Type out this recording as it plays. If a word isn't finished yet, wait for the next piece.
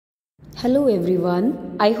Hello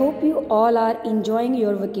everyone. I hope you all are enjoying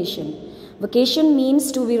your vacation. Vacation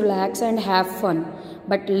means to be relaxed and have fun,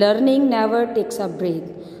 but learning never takes a break.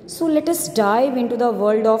 So let us dive into the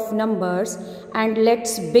world of numbers and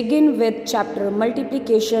let's begin with chapter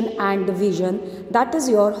multiplication and division. That is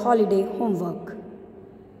your holiday homework.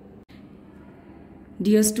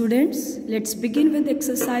 Dear students, let's begin with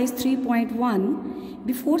exercise 3.1.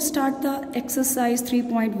 Before start the exercise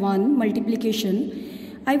 3.1 multiplication,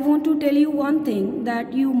 I want to tell you one thing,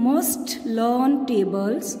 that you must learn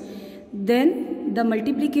tables, then the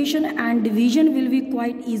multiplication and division will be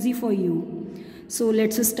quite easy for you. So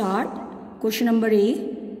let's start. Question number A,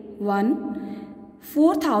 1.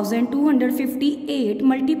 4258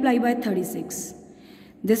 multiplied by 36.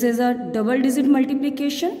 This is a double digit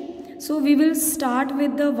multiplication. So we will start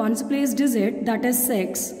with the ones place digit, that is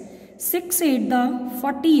 6. 6 8 the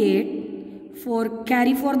 48. 4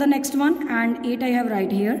 carry for the next one, and 8 I have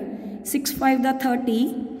right here. 6 5 the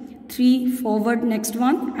 30. 3 forward next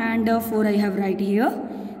one, and 4 I have right here.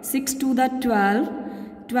 6 2 the 12.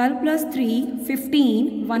 12 plus 3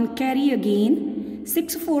 15. 1 carry again.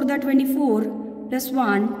 6 4 the 24 plus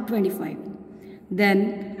 1 25.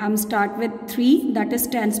 Then I'm start with 3, that is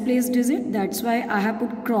tens place digit. That's why I have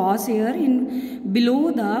put cross here in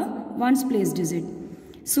below the ones place digit.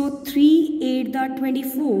 So 3 8 the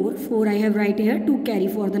 24, 4 I have right here, 2 carry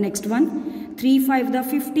for the next one. 3 5 the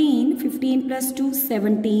 15, 15 plus 2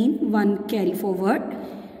 17, 1 carry forward.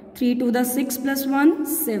 3 2 the 6 plus 1,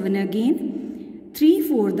 7 again. 3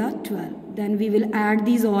 4 the 12. Then we will add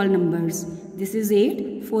these all numbers. This is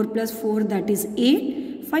 8, 4 plus 4 that is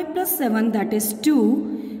 8, 5 plus 7 that is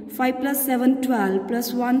 2, 5 plus 7 12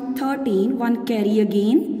 plus 1 13, 1 carry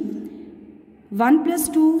again. 1 plus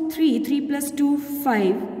 2, 3, 3 plus 2,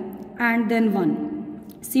 5, and then 1.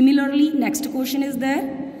 Similarly, next question is there.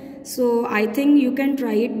 So, I think you can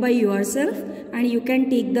try it by yourself, and you can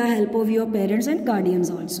take the help of your parents and guardians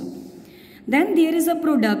also. Then there is a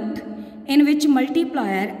product in which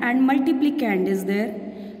multiplier and multiplicand is there,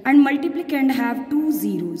 and multiplicand have 2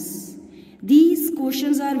 zeros. These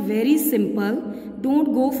questions are very simple.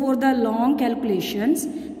 Don't go for the long calculations.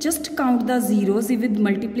 Just count the zeros with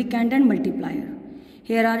multiplicand and multiplier.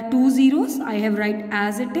 Here are 2 zeros. I have write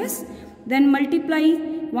as it is. Then multiply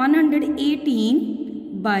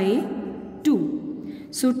 118 by 2.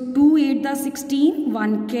 So 2 8 the 16.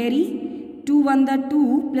 1 carry. 2 1 the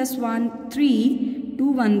 2 plus 1 3. 2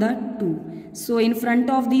 1 the 2. So in front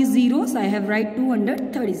of these zeros I have write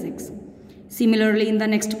 236. Similarly in the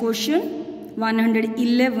next question,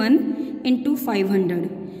 111 into 500.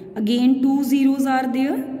 Again 2 zeros are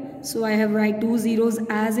there. So I have write 2 zeros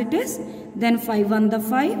as it is. Then 5 on the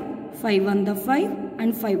 5, 5 on the 5,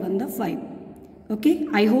 and 5 on the 5. Okay,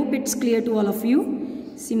 I hope it's clear to all of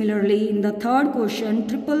you. Similarly in the third question,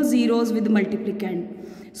 triple zeros with multiplicand.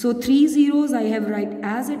 So 3 zeros I have write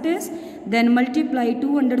as it is. Then multiply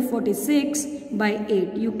 246 by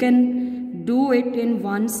 8. You can do it in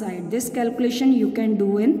one side. This calculation you can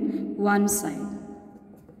do in one side.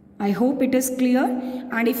 I hope it is clear,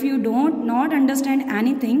 and if you don't not understand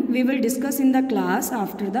anything, we will discuss in the class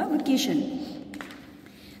after the vacation.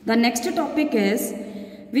 The next topic is,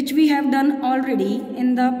 which we have done already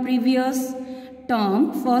in the previous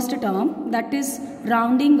term, first term, that is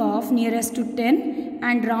rounding off nearest to 10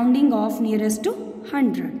 and rounding off nearest to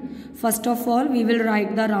 100. First of all, we will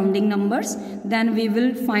write the rounding numbers, then we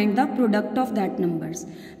will find the product of that numbers.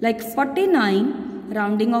 Like 49,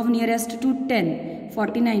 rounding off nearest to 10.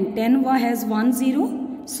 49, 10 has 1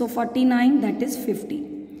 0, so 49 that is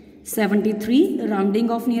 50. 73, rounding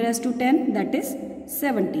off nearest to 10, that is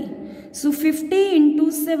 70. So 50 into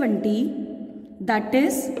 70, that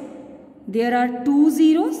is, there are 2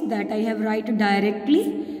 zeros that I have write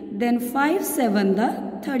directly, then 5 7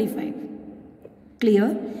 the 35.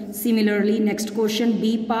 Clear? Similarly, next question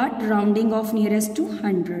B part, rounding off nearest to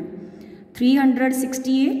 100.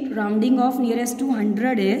 368, rounding off nearest to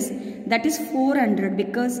 100 is, that is 400,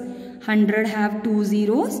 because 100 have 2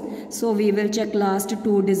 zeros. So we will check last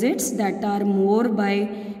 2 digits that are more by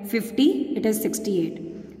 50, it is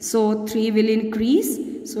 68. So 3 will increase,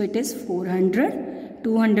 so it is 400.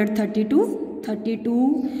 232,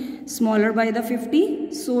 32 smaller by the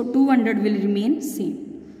 50, so 200 will remain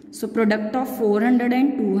same. So product of 400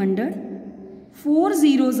 and 200. 4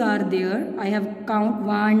 zeros are there. I have count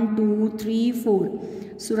 1, 2, 3,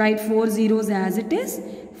 4. So write 4 zeros as it is.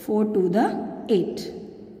 4 to the 8.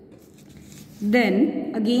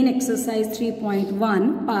 Then again exercise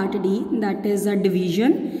 3.1 part D, that is a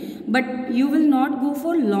division. But you will not go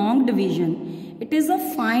for long division. It is a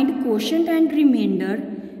find quotient and remainder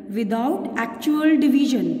without actual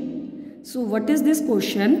division. So what is this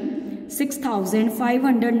question?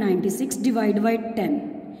 6596 divided by 10.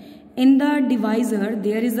 In the divisor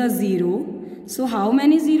there is a 0. So how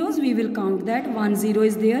many zeros? We will count that. 1 0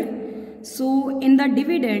 is there. So in the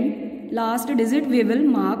dividend, last digit we will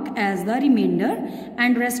mark as the remainder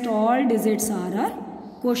and rest all digits are our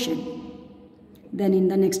quotient. Then in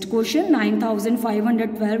the next question,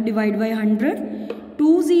 9512 divided by 100.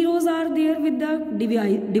 2 zeros are there with the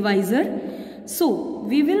divisor. So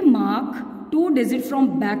we will mark 2 digits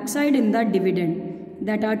from back side in the dividend,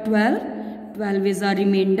 that are 12. 12 is our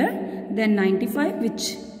remainder. Then 95,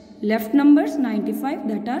 which left numbers 95,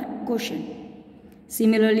 that are quotient.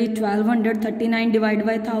 Similarly, 1239 divided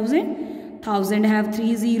by 1000. 1000 have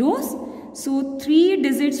 3 zeros. So 3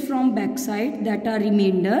 digits from back side, that are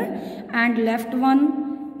remainder, and left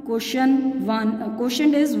one quotient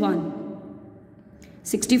is 1.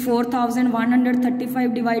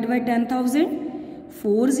 64,135 divided by 10,000.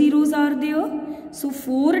 4 zeros are there. So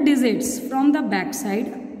 4 digits from the back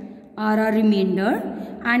side are a remainder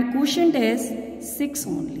and quotient is 6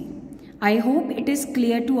 only. I hope it is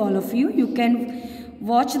clear to all of you. You can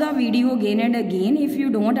watch the video again and again if you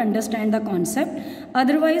don't understand the concept.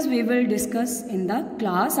 Otherwise, we will discuss in the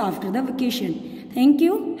class after the vacation. Thank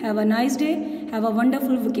you. Have a nice day. Have a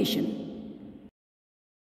wonderful vacation.